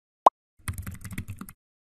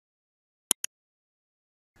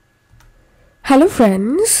Hello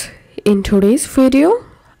friends, in today's video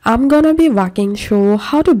I'm gonna be walking through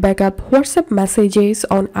how to backup WhatsApp messages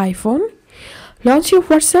on iPhone. Launch your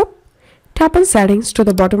WhatsApp, tap on settings to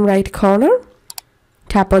the bottom right corner,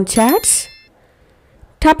 tap on chats,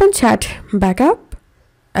 tap on chat backup,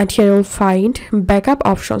 and here you'll find backup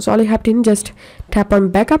options. All you have to do is just tap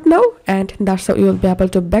on backup now, and that's how you'll be able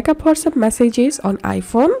to backup WhatsApp messages on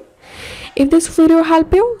iPhone. If this video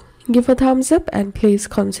helped you, give a thumbs up and please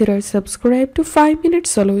consider subscribe to 5 Minute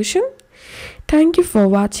Solution. Thank you for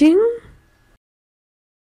watching.